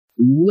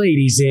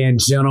Ladies and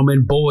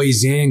gentlemen,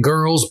 boys and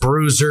girls,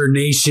 Bruiser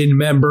Nation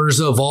members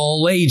of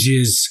all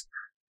ages,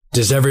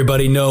 does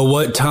everybody know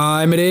what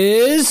time it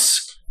is?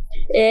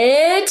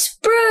 It's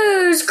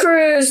Bruise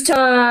Cruise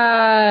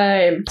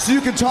time! So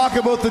you can talk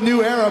about the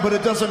new era, but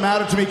it doesn't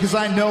matter to me because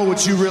I know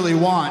what you really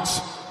want.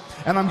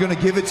 And I'm going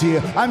to give it to you.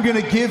 I'm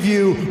going to give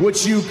you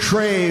what you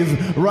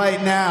crave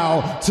right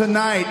now.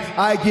 Tonight,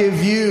 I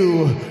give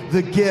you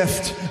the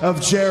gift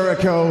of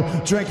Jericho.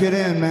 Drink it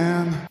in,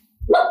 man.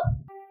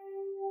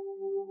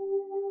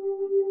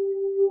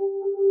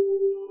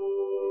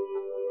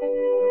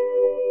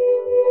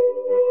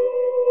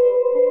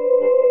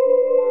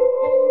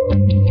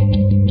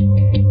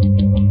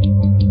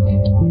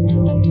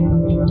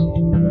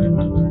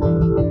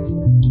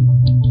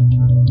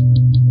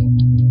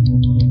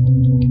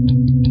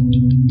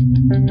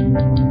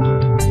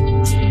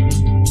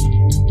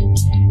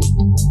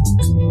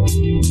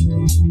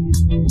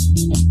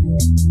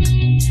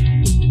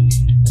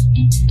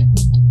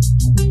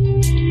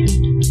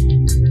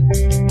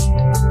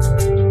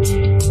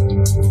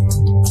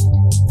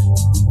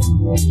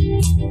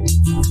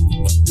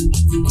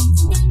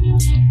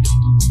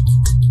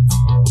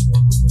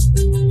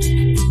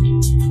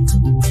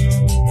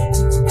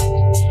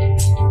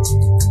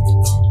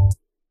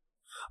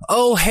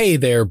 Oh, hey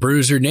there,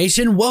 Bruiser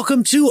Nation.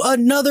 Welcome to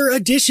another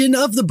edition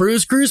of the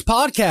Bruise Cruise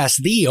podcast,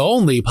 the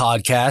only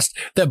podcast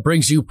that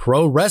brings you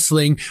pro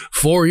wrestling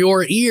for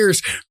your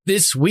ears.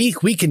 This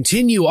week, we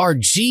continue our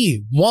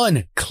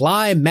G1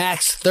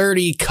 Climax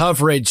 30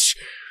 coverage.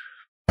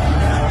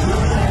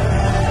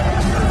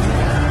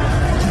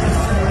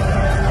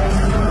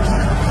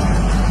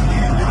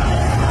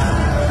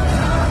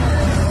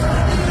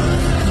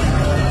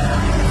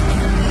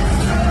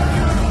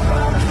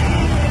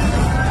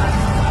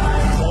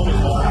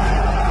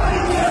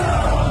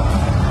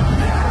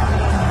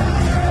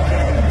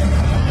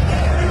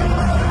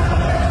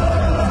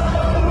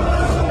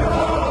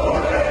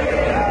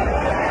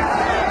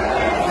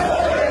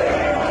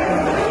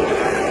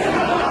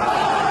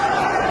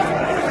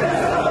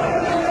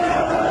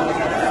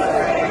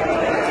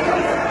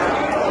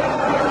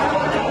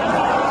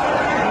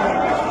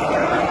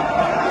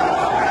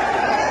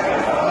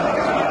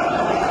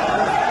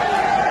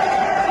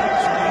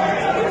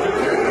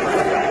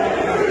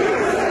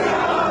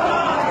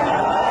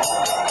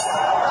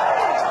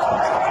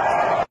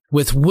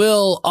 With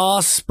Will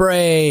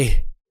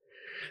Ospreay,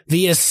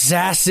 the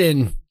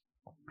assassin,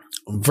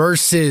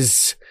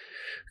 versus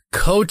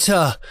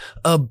Kota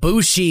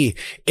Ibushi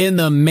in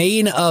the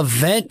main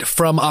event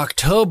from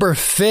October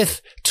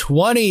 5th,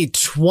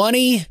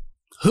 2020.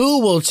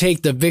 Who will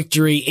take the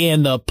victory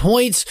and the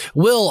points?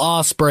 Will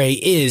Ospreay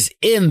is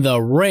in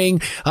the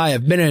ring. I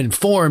have been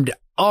informed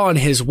on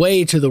his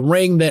way to the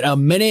ring that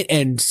 1 minute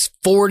and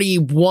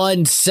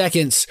 41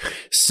 seconds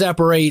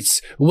separates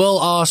Will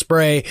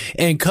Ospreay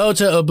and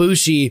Kota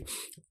Ibushi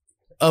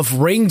of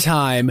ring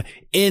time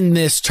in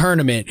this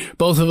tournament.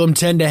 Both of them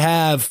tend to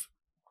have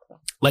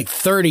like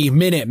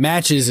 30-minute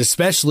matches,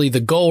 especially the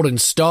Golden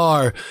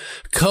Star,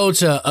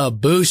 Kota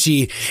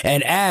Ibushi.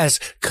 And as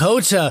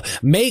Kota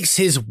makes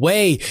his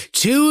way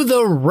to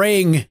the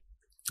ring,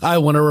 I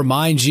want to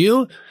remind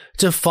you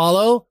to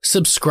follow,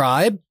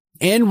 subscribe,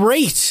 and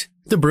rate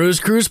the Bruise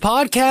Cruise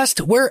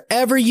podcast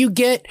wherever you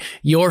get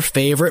your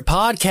favorite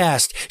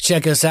podcast.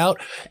 Check us out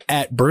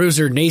at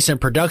Bruiser Nation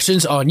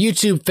Productions on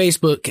YouTube,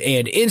 Facebook,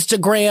 and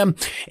Instagram,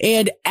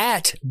 and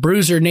at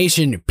Bruiser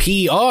Nation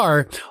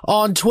PR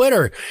on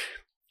Twitter.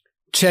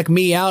 Check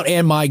me out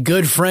and my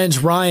good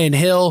friends Ryan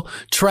Hill,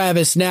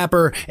 Travis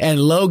Napper,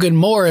 and Logan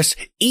Morris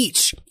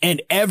each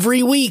and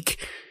every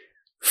week,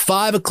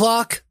 5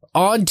 o'clock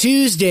on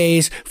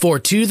Tuesdays for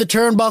To the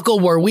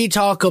Turnbuckle, where we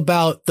talk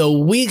about the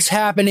week's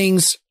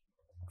happenings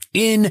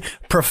in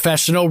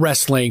professional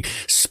wrestling.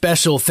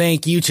 Special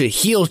thank you to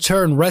Heel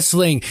Turn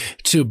Wrestling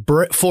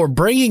for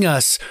bringing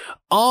us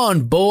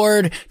on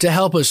board to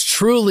help us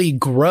truly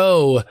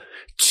grow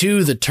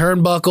To the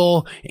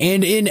Turnbuckle,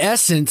 and in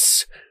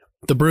essence,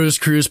 the Bruise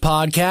Cruise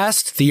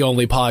podcast, the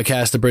only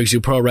podcast that brings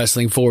you pro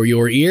wrestling for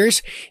your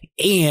ears,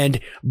 and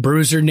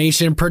Bruiser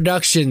Nation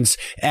Productions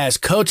as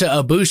Kota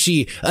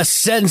Ibushi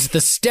ascends the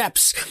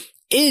steps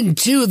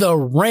into the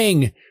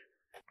ring.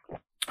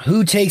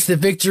 Who takes the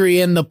victory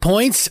and the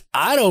points?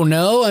 I don't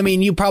know. I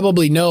mean, you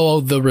probably know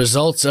the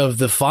results of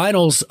the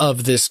finals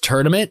of this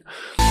tournament.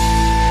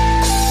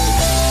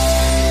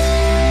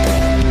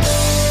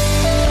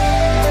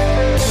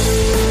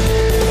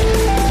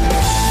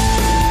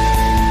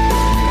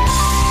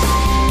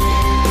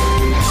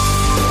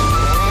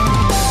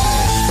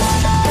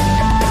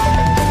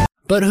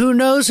 But who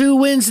knows who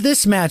wins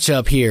this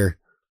matchup here?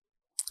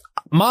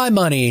 My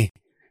money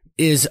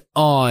is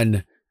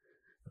on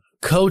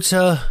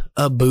Kota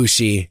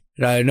Ibushi.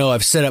 I know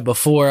I've said it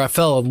before. I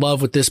fell in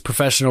love with this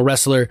professional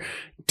wrestler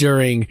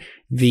during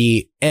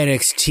the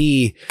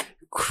NXT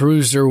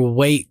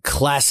Cruiserweight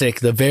Classic,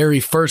 the very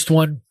first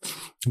one.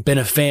 Been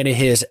a fan of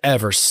his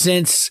ever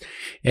since,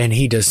 and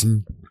he does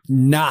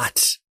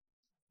not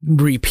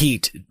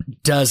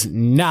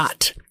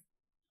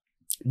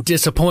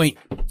disappoint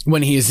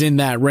when he is in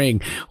that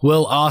ring.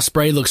 Will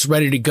Ospreay looks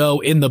ready to go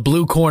in the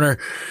blue corner.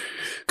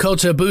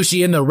 Kota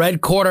Ibushi in the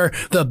red corner.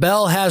 The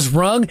bell has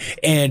rung,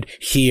 and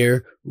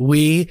here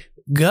we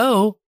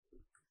go.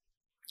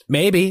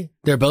 Maybe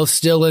they're both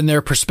still in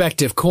their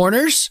respective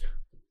corners.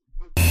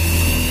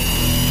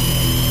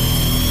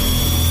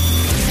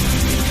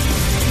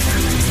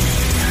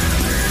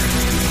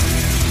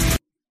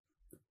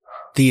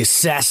 The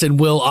assassin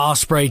Will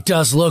Ospreay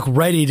does look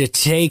ready to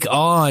take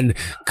on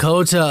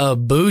Kota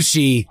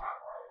Ibushi,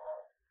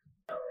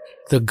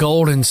 the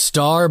golden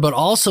star, but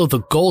also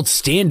the gold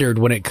standard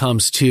when it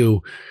comes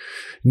to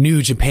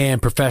New Japan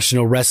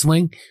professional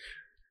wrestling.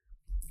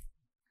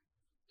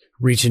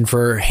 Reaching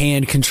for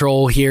hand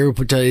control here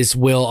is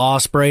Will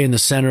Ospreay in the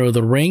center of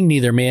the ring.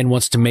 Neither man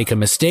wants to make a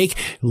mistake.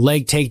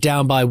 Leg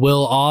takedown by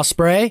Will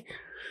Ospreay.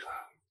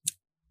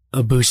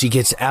 Ibushi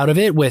gets out of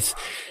it with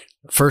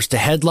first a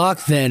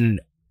headlock, then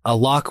a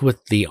lock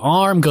with the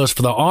arm, goes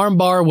for the arm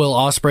bar. Will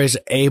Ospreay's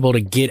able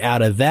to get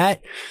out of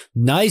that.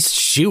 Nice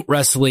shoot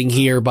wrestling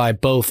here by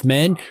both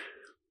men.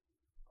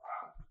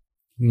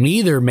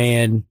 Neither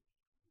man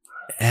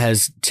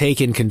has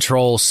taken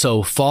control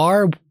so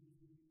far.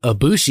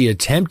 Ibushi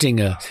attempting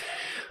a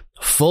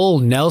full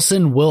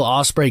Nelson. Will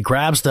Ospreay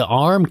grabs the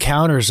arm,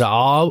 counters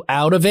out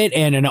of it,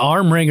 and an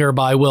arm wringer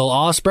by Will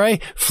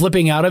Ospreay.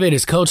 Flipping out of it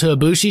is Kota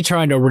Ibushi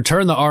trying to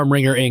return the arm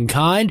wringer in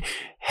kind.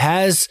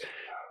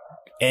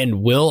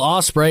 And Will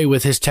Ospreay,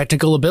 with his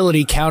technical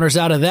ability, counters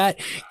out of that,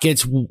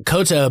 gets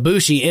Kota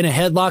Ibushi in a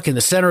headlock in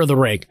the center of the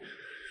ring.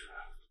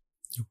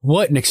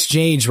 What an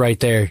exchange right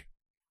there.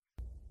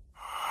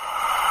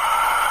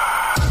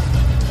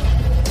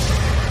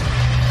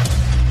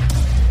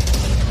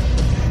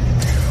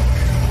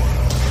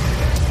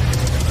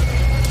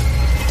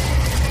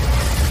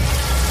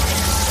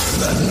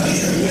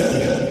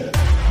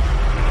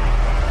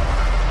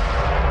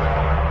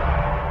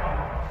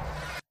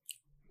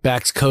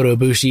 Backs Kota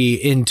Ibushi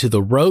into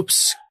the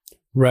ropes.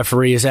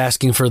 Referee is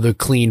asking for the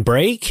clean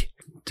break.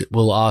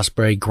 Will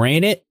Ospreay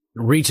grant it?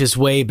 Reaches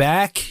way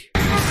back.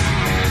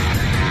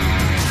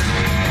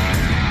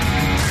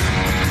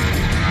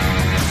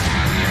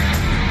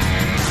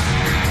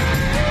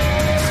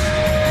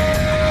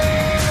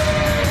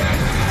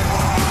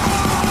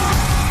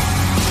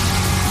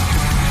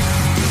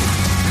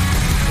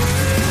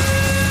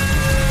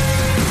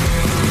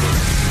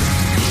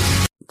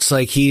 Looks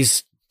like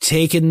he's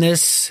taking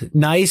this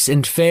nice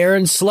and fair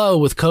and slow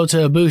with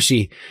Kota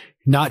Ibushi,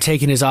 not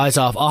taking his eyes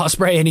off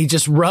Ospreay, and he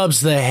just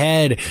rubs the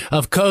head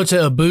of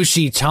Kota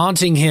Ibushi,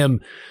 taunting him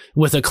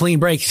with a clean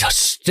break.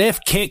 Stiff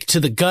kick to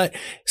the gut,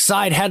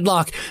 side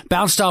headlock,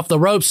 bounced off the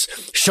ropes,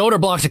 shoulder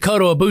block to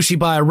Kota Ibushi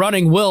by a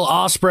running Will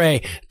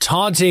Ospreay,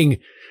 taunting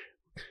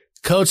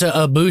Kota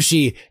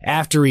Ibushi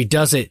after he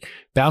does it.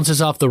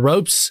 Bounces off the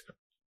ropes.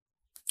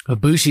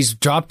 Ibushi's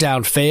drop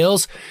down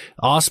fails.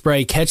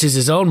 Ospreay catches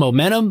his own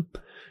momentum.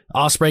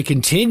 Ospreay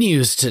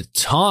continues to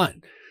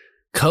taunt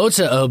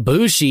Kota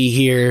Ibushi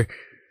here,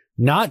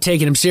 not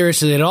taking him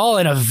seriously at all,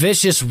 and a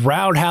vicious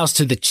roundhouse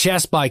to the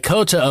chest by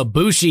Kota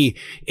Ibushi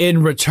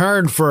in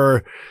return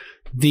for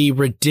the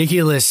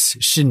ridiculous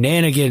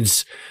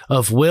shenanigans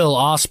of Will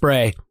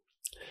Ospreay.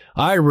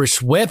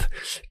 Irish whip,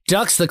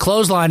 ducks the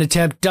clothesline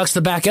attempt, ducks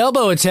the back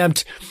elbow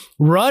attempt,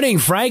 running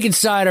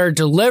Frankensteiner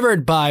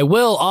delivered by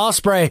Will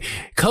Ospreay.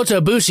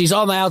 Kota Ibushi's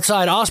on the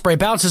outside. Ospreay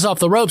bounces off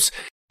the ropes.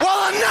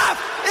 Well,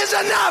 enough is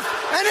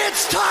enough, and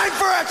it's time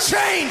for a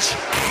change.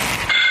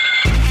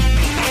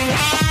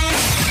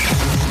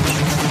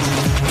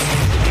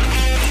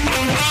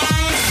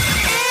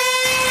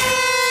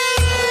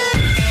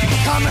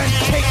 Come and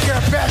take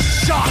your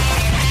best shot.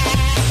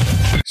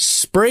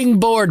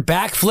 Springboard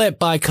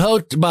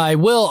backflip by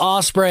Will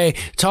Ospreay,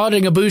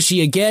 taunting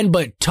Ibushi again,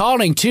 but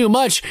taunting too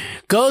much.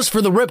 Goes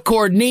for the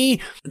ripcord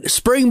knee.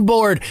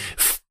 Springboard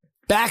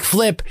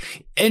backflip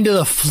into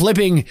the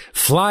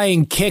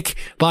flying kick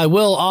by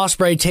Will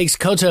Ospreay takes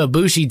Kota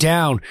Ibushi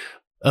down.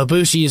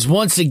 Ibushi is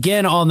once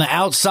again on the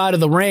outside of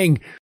the ring.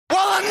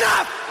 Well,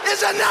 enough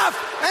is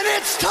enough, and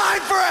it's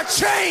time for a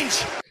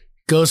change.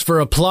 Goes for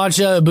a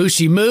plancha.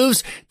 Ibushi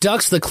moves,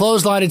 ducks the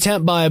clothesline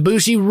attempt by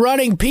Ibushi,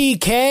 running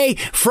PK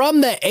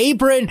from the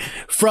apron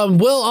from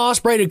Will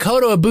Ospreay to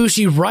Kota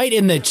Ibushi right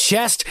in the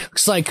chest.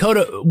 Looks like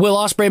Will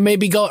Ospreay may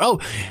be going,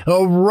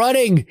 a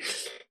running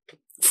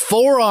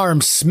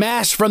forearm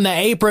smash from the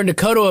apron to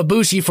Kota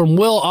Ibushi from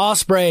Will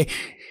Ospreay,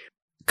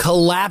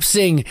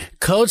 collapsing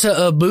Kota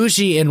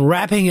Ibushi and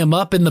wrapping him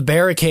up in the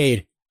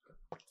barricade.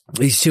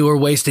 These two are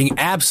wasting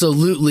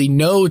absolutely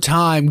no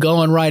time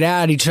going right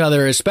at each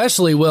other,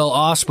 especially Will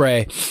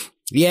Ospreay.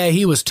 Yeah,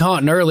 he was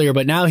taunting earlier,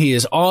 but now he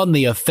is on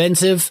the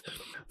offensive.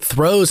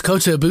 Throws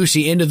Kota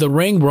Ibushi into the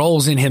ring,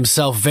 rolls in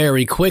himself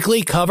very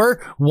quickly.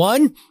 Cover,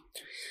 one.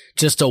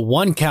 Just a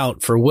 1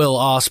 count for Will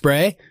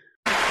Ospreay.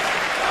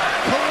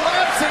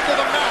 Collapsing to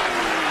the mat.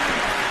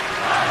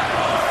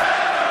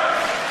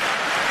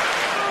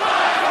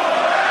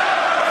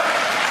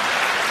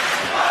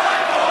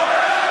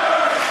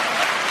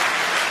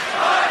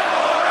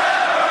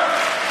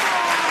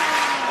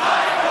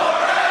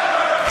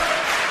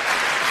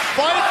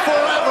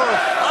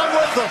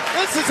 anthem.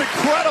 This is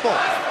incredible.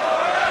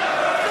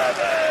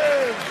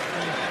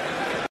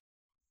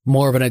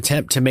 More of an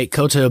attempt to make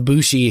Kota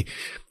Ibushi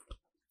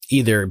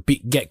either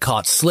get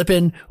caught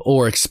slipping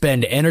or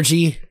expend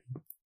energy.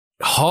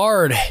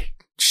 Hard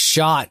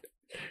shot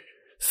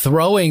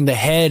throwing the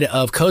head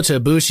of Kota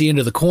Ibushi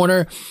into the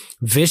corner.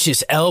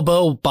 Vicious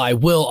elbow by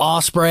Will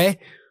Ospreay.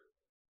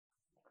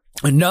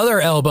 Another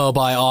elbow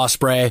by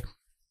Ospreay.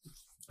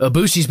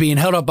 Ibushi's being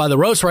held up by the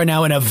ropes right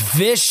now, and a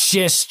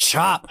vicious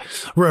chop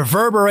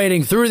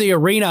reverberating through the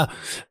arena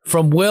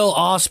from Will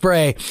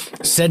Ospreay,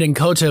 sending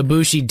Kota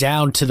Ibushi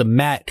down to the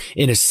mat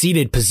in a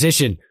seated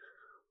position.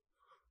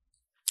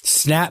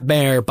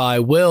 Snapmare by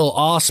Will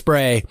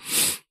Ospreay.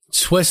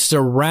 Twists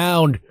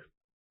around.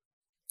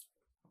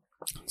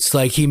 It's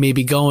like he may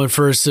be going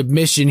for a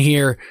submission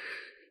here.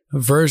 A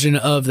version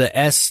of the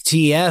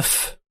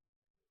STF.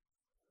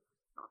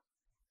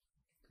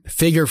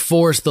 Figure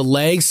fours the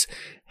legs.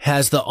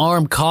 Has the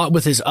arm caught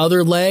with his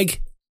other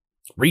leg.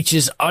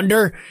 Reaches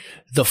under.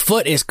 The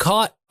foot is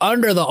caught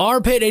under the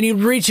armpit, and he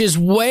reaches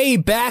way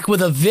back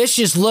with a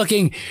vicious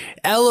looking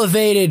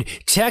elevated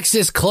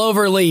Texas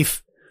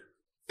cloverleaf.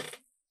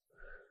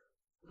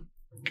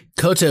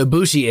 Kota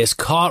Ibushi is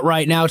caught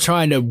right now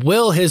trying to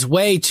will his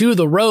way to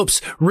the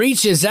ropes,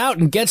 reaches out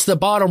and gets the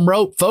bottom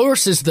rope,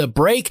 forces the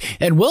break,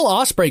 and Will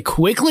Ospreay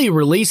quickly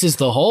releases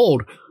the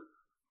hold.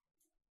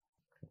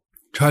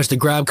 Tries to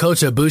grab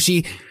Kota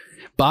Ibushi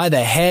by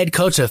the head.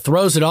 Kota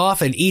throws it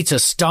off and eats a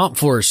stomp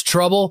for his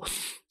trouble,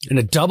 and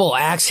a double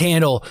axe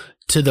handle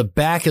to the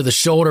back of the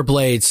shoulder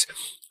blades.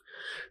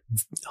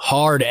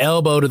 Hard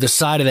elbow to the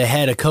side of the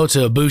head of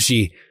Kota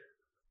Ibushi.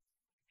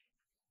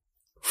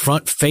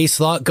 Front face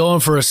lock going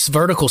for a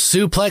vertical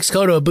suplex.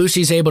 Kota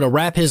Ibushi's able to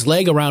wrap his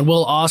leg around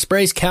Will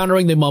Ospreay's,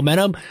 countering the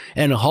momentum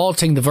and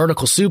halting the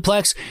vertical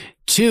suplex.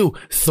 2,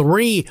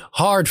 3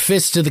 hard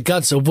fists to the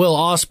guts of Will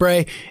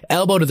Ospreay.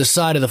 Elbow to the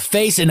side of the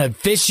face, and a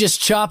vicious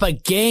chop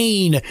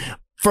again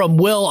from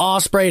Will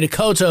Ospreay to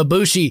Kota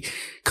Ibushi,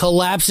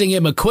 collapsing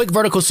him. A quick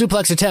vertical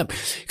suplex attempt.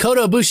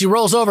 Kota Ibushi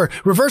rolls over.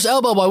 Reverse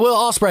elbow by Will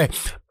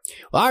Ospreay.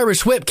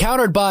 Irish whip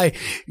countered by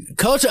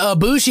Kota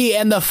Ibushi,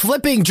 and the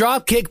flipping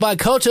drop kick by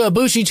Kota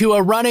Ibushi to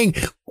a running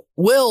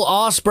Will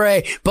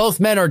Ospreay.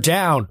 Both men are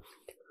down.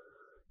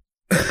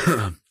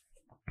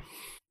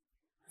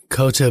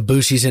 Kota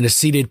Ibushi's in a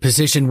seated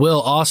position.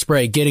 Will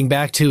Ospreay getting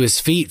back to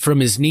his feet from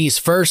his knees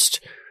first.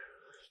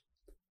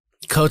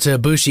 Kota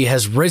Ibushi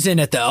has risen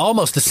at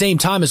almost the same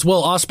time as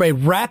Will Ospreay.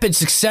 Rapid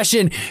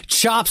succession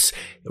chops,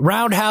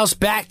 roundhouse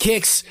back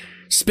kicks.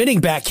 Spinning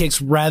back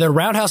kicks, rather.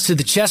 Roundhouse to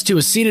the chest to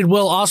a seated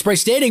Will Ospreay.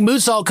 Standing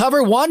moonsault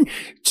cover. 1,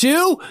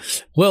 2.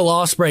 Will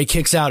Ospreay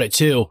kicks out at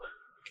 2.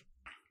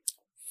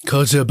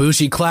 Kota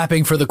Ibushi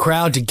clapping for the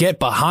crowd to get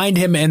behind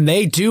him, and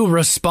they do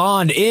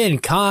respond in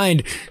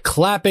kind,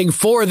 clapping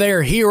for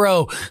their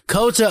hero,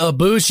 Kota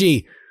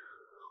Ibushi.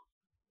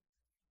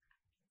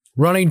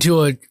 Running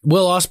to a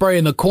Will Ospreay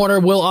in the corner.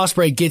 Will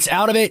Ospreay gets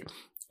out of it.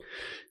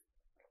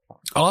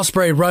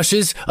 Ospreay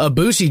rushes.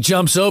 Ibushi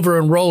jumps over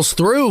and rolls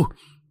through.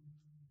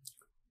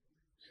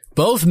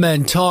 Both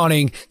men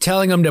taunting,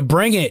 telling him to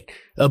bring it.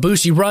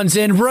 Ibushi runs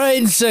in.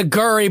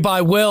 Enziguri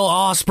by Will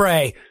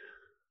Ospreay.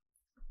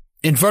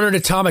 Inverted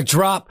atomic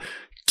drop.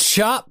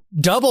 Chop.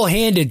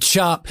 Double-handed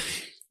chop.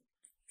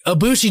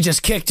 Ibushi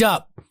just kicked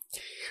up.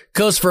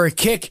 Goes for a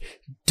kick.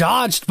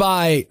 Dodged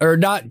by, or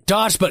not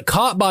dodged, but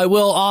caught by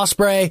Will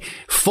Ospreay.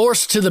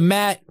 Forced to the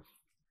mat.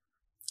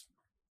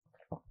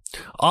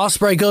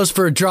 Ospreay goes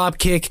for a drop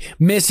kick.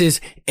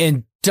 Misses.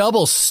 And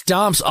double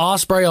stomps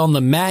Ospreay on the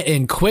mat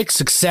in quick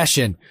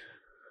succession.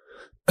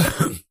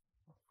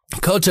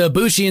 Kota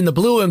Ibushi in the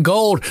blue and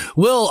gold.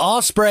 Will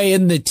Ospreay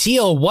in the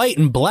teal, white,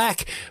 and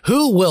black.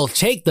 Who will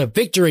take the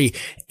victory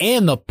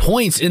and the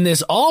points in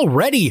this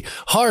already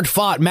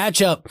hard-fought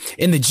matchup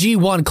in the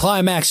G1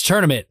 Climax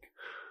tournament?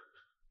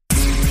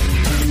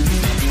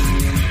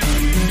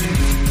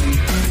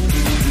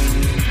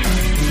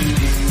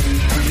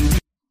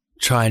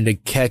 Trying to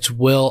catch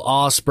Will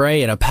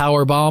Ospreay in a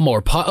powerbomb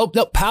or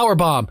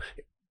powerbomb.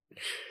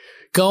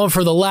 Going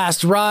for the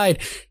last ride.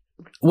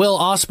 Will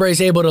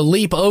Ospreay's able to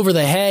leap over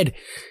the head,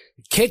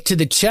 kick to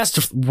the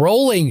chest,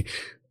 rolling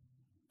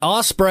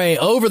Ospreay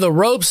over the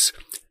ropes.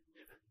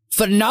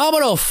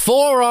 Phenomenal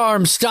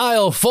forearm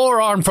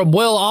from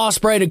Will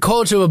Ospreay to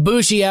Kota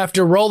Ibushi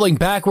after rolling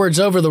backwards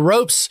over the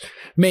ropes,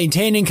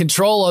 maintaining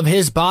control of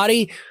his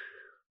body.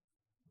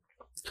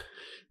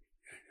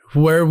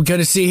 We're going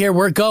to see here,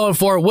 we're going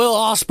for it. Will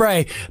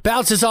Ospreay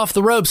bounces off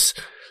the ropes.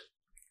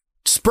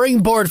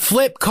 Springboard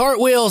flip,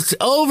 cartwheels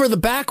over the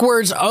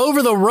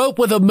rope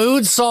with a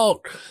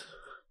moonsault.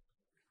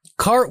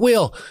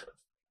 Cartwheel,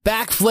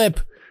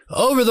 backflip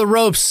over the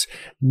ropes,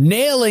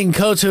 nailing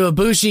Kota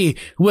Ibushi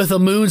with a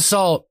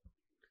moonsault.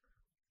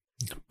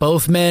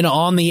 Both men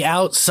on the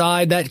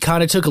outside. That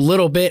kind of took a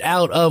little bit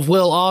out of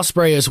Will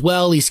Ospreay as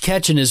well. He's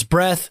catching his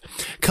breath.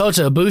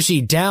 Kota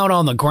Ibushi down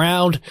on the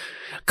ground,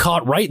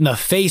 caught right in the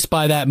face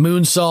by that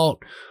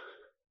moonsault.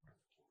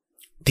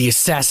 The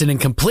assassin in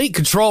complete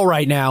control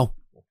right now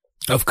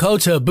of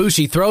Kota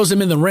Ibushi, throws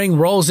him in the ring,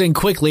 rolls in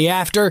quickly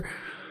after.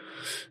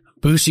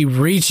 Bushi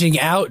reaching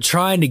out,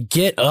 trying to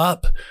get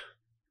up.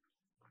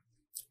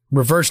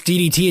 Reverse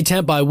DDT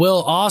attempt by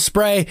Will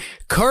Ospreay.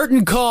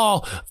 Curtain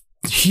call.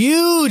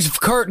 Huge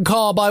curtain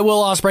call by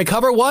Will Ospreay.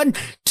 Cover 1,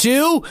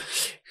 2.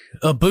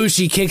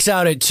 Ibushi kicks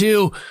out at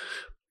 2.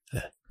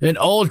 An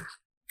old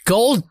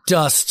Gold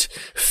Dust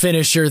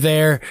finisher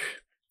there.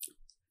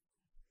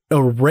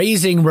 A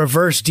raising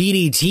reverse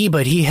DDT,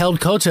 but he held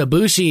Kota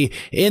Ibushi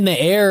in the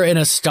air in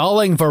a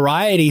stalling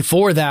variety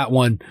for that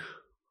one.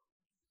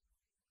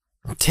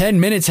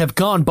 10 minutes have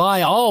gone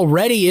by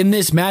already in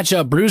this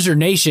matchup, Bruiser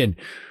Nation.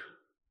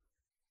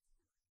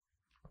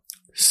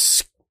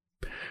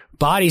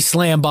 Body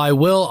slam by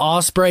Will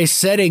Ospreay,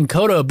 setting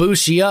Kota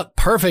Ibushi up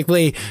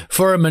perfectly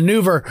for a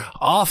maneuver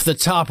off the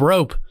top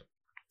rope.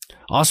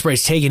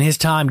 Ospreay's taking his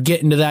time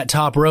getting to that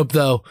top rope,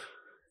 though.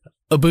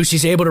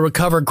 Ibushi's able to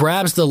recover,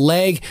 grabs the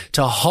leg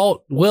to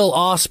halt Will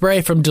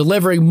Ospreay from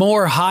delivering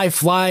more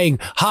high-flying,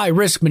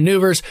 high-risk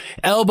maneuvers.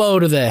 Elbow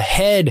to the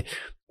head,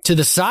 to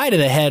the side of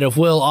the head of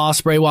Will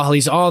Ospreay while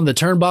he's on the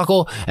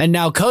turnbuckle. And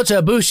now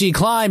Kota Ibushi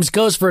climbs,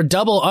 goes for a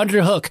double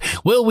underhook.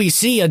 Will we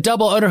see a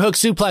double underhook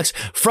suplex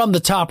from the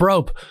top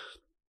rope?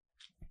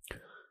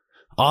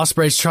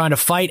 Ospreay's trying to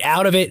fight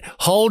out of it,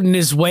 holding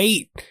his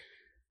weight.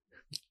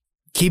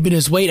 Keeping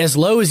his weight as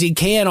low as he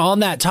can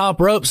on that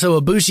top rope so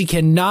Ibushi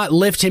cannot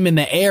lift him in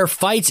the air.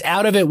 Fights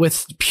out of it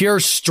with pure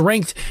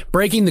strength,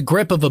 breaking the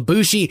grip of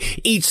Ibushi.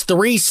 Eats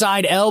 3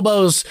 side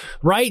elbows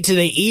right to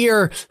the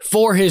ear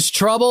for his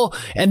trouble.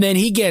 And then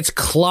he gets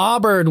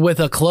clobbered with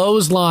a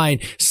clothesline,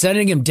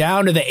 sending him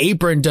down to the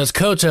apron, does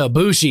Kota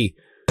Ibushi.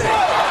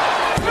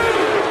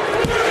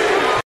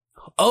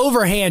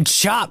 Overhand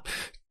chop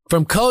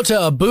from Kota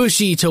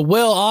Ibushi to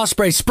Will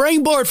Ospreay.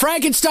 Springboard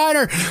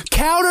Frankensteiner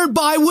countered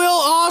by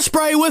Will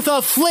Ospreay with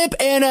a flip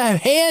and a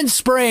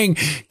handspring.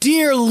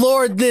 Dear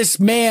Lord, this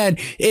man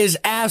is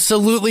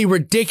absolutely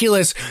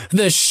ridiculous.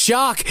 The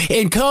shock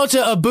in Kota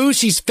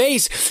Ibushi's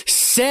face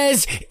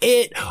says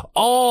it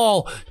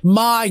all.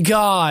 My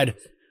God.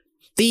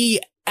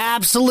 The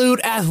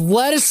absolute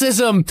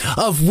athleticism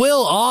of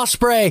Will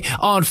Ospreay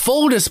on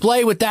full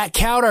display with that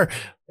counter.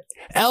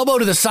 Elbow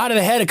to the side of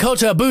the head of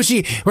Kota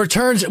Ibushi,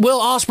 returns Will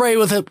Ospreay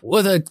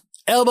with a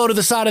elbow to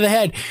the side of the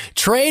head.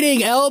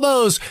 Trading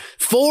elbows,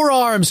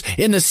 forearms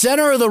in the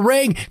center of the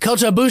ring.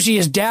 Kota Ibushi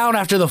is down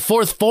after the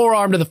 4th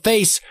forearm to the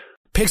face.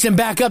 Picks him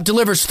back up,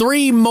 delivers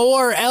 3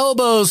 more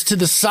elbows to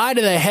the side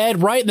of the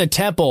head, right in the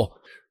temple.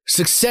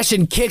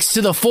 Succession kicks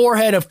to the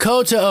forehead of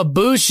Kota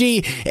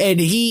Ibushi,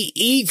 and he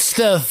eats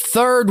the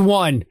 3rd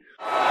one.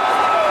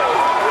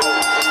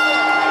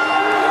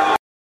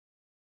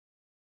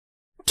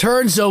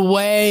 Turns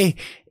away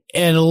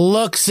and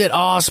looks at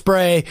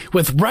Ospreay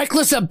with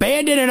reckless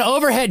abandon and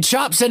overhead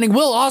chop, sending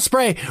Will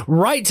Ospreay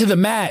right to the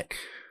mat.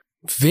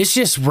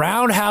 Vicious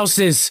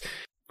roundhouses.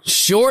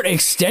 Short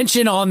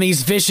extension on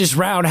these vicious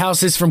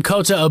roundhouses from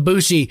Kota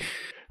Ibushi.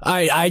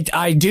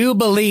 I do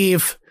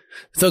believe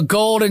the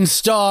Golden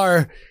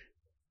Star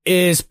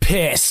is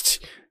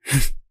pissed.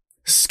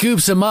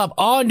 Scoops him up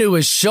onto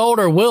his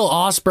shoulder. Will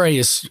Ospreay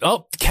is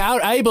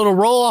able to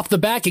roll off the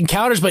back and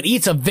counters, but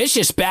eats a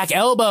vicious back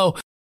elbow.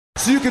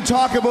 So you can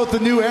talk about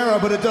the new era,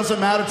 but it doesn't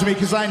matter to me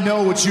because I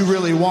know what you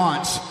really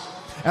want.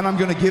 And I'm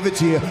going to give it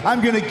to you. I'm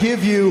going to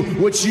give you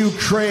what you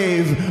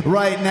crave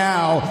right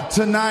now.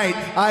 Tonight,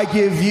 I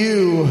give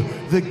you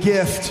the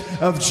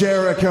gift of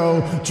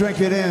Jericho. Drink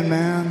it in,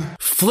 man.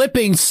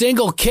 Flipping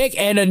single kick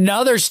and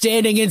another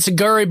standing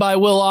enziguri by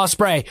Will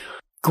Ospreay.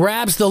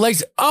 Grabs the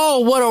legs.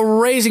 Oh, what a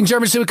raising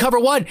German suplex. Cover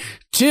 1,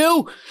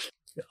 2.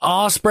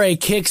 Ospreay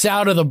kicks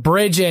out of the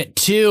bridge at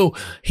 2.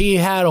 He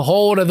had a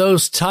hold of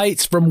those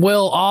tights from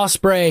Will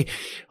Ospreay.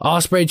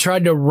 Ospreay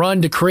tried to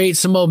run to create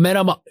some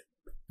momentum.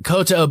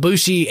 Kota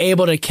Ibushi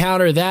able to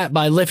counter that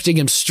by lifting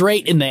him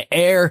straight in the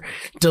air,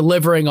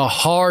 delivering a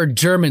hard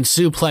German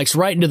suplex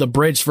right into the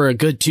bridge for a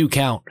good 2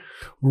 count.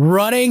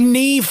 Running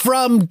knee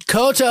from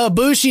Kota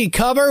Ibushi.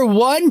 Cover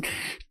 1,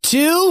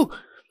 2.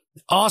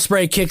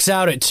 Ospreay kicks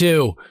out at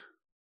 2.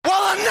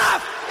 Well,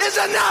 enough is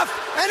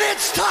enough, and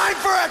it's time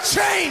for a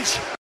change.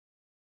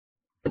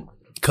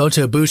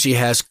 Kota Ibushi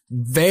has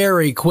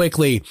very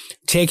quickly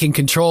taken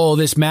control of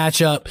this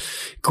matchup,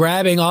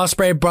 grabbing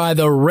Ospreay by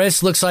the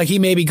wrist. Looks like he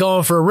may be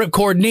going for a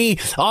ripcord knee.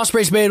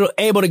 Ospreay's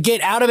able to get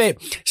out of it.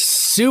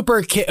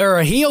 Super kick, or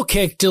a heel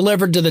kick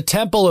delivered to the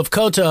temple of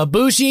Kota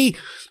Ibushi.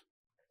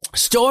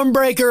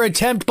 Stormbreaker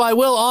attempt by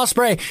Will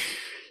Ospreay.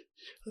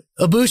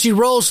 Ibushi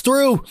rolls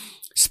through.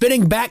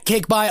 Spinning back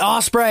kick by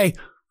Ospreay.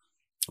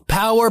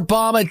 Power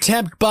bomb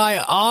attempt by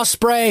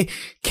Ospreay,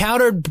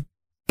 countered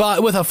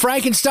with a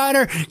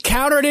Frankensteiner,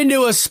 countered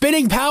into a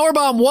spinning power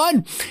bomb.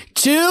 1,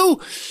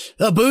 2.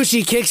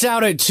 Ibushi kicks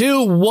out at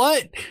 2.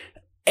 What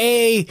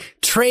a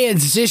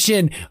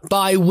transition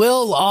by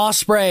Will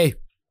Ospreay.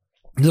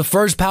 The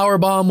first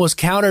powerbomb was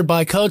countered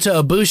by Kota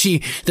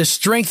Ibushi. The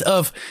strength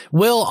of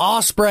Will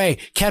Ospreay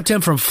kept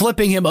him from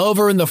flipping him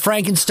over, and the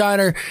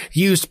Frankensteiner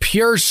used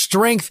pure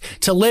strength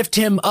to lift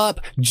him up,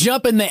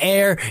 jump in the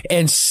air,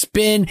 and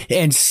spin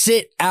and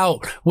sit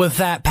out with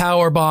that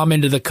powerbomb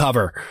into the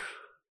cover.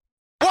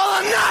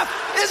 Well,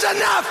 enough is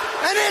enough,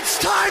 and it's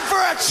time for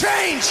a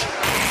change.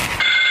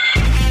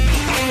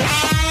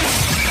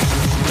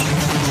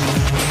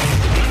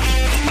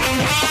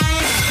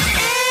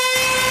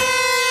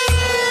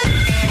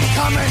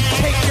 Come and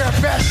take your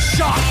best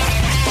shot.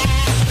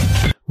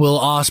 Will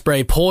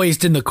Ospreay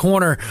poised in the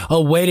corner,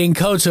 awaiting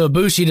Kota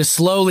Ibushi to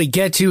slowly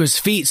get to his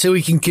feet so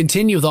he can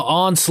continue the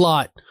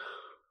onslaught.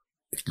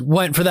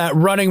 Went for that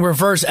running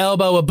reverse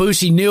elbow.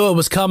 Ibushi knew it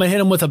was coming, hit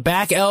him with a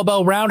back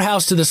elbow,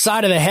 roundhouse to the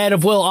side of the head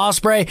of Will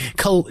Ospreay,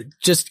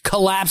 just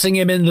collapsing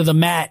him into the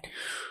mat.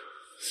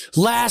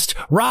 Last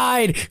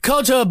ride,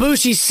 Kota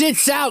Ibushi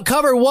sits out,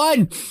 cover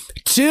 1,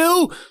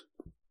 2.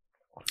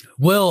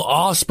 Will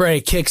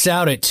Ospreay kicks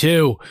out at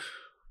 2.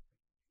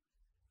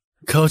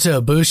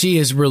 Kota Ibushi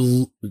is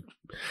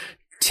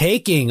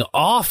taking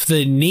off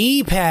the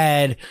knee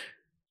pad.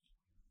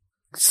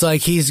 It's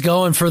like he's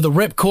going for the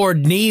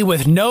ripcord knee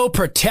with no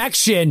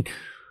protection.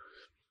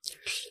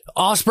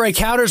 Ospreay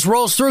counters,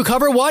 rolls through,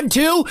 cover 1,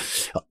 2.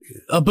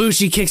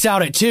 Ibushi kicks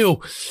out at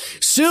 2.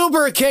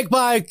 Super kick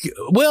by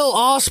Will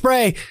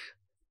Ospreay.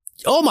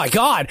 Oh my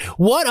God,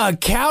 what a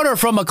counter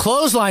from a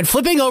clothesline.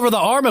 Flipping over the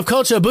arm of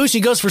Kota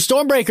Ibushi, goes for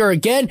Stormbreaker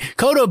again.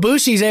 Kota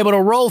Ibushi's able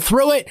to roll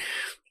through it.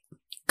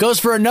 Goes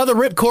for another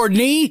ripcord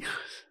knee.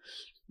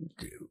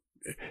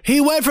 He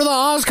went for the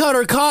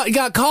Oscutter,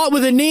 got caught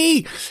with a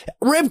knee.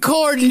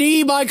 Ripcord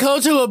knee by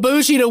Kota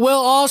Ibushi to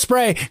Will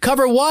Ospreay.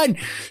 Cover 1,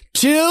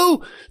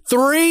 2,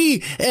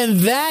 3, and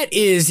that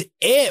is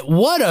it.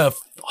 What a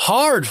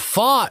hard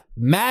fought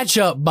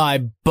matchup by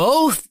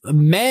both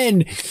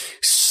men.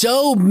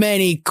 So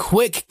many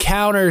quick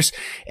counters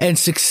and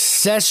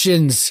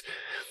successions,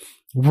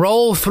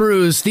 roll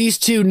throughs. These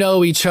two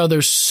know each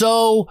other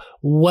so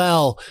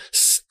well.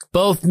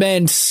 Both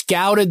men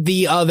scouted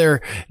the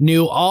other,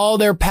 knew all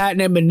their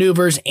patented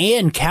maneuvers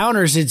and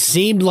counters, it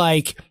seemed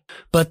like.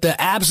 But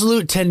the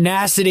absolute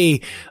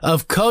tenacity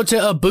of Kota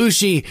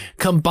Ibushi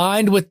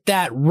combined with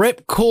that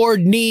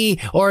ripcord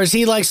knee, or as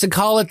he likes to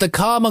call it, the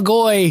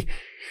Kamigoye,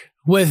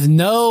 with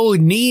no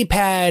knee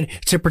pad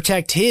to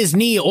protect his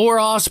knee or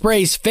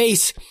Ospreay's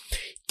face,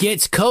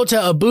 gets Kota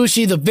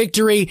Ibushi the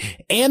victory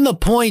and the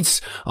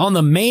points on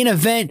the main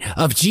event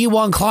of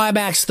G1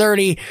 Climax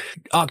 30,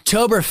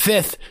 October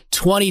 5th,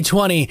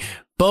 2020.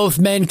 Both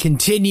men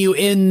continue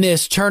in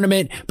this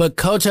tournament, but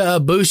Kota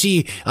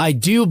Ibushi, I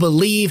do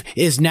believe,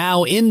 is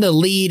now in the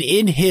lead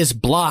in his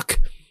block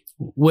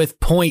with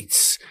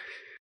points.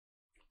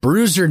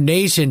 Bruiser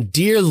Nation,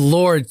 dear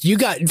Lord, you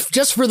got,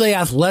 just for the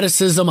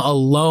athleticism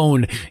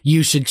alone,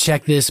 you should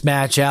check this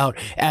match out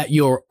at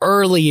your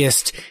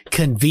earliest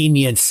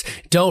convenience.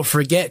 Don't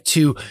forget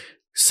to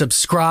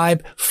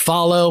subscribe,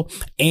 follow,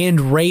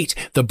 and rate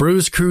the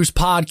Bruise Cruise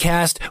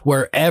podcast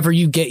wherever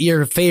you get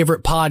your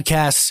favorite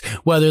podcasts,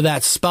 whether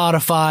that's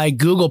Spotify,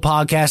 Google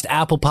Podcast,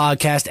 Apple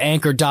Podcast,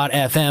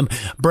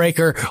 Anchor.fm,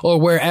 Breaker, or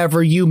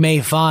wherever you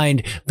may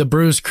find the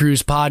Bruise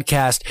Cruise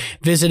podcast.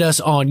 Visit us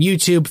on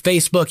YouTube,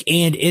 Facebook,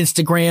 and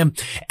Instagram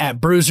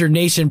at Bruiser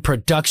Nation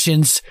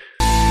Productions.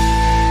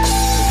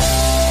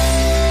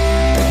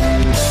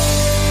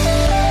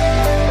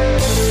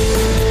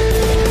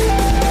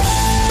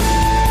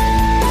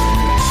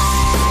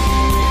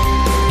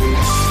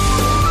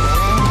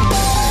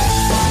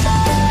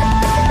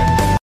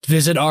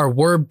 Visit our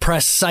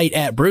WordPress site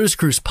at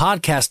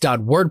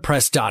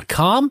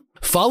bruisecruisepodcast.wordpress.com.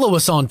 Follow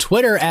us on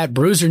Twitter at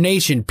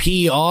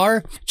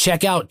BruiserNationPR.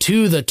 Check out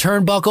To the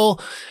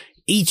Turnbuckle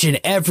each and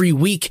every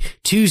week,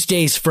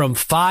 Tuesdays from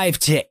 5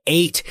 to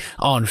 8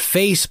 on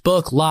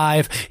Facebook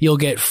Live. You'll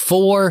get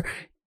 4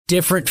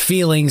 different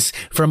feelings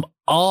from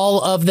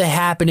all of the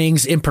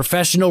happenings in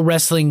professional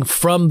wrestling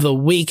from the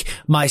week.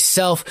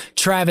 Myself,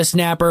 Travis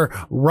Napper,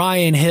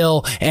 Ryan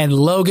Hill, and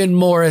Logan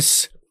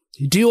Morris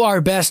do our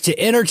best to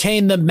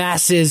entertain the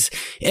masses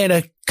in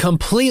a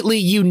completely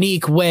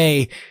unique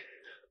way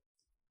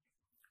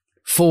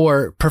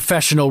for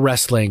professional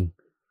wrestling.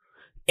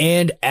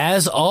 And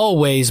as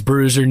always,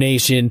 Bruiser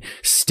Nation,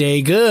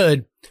 stay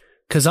good,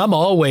 'cause I'm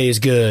always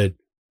good.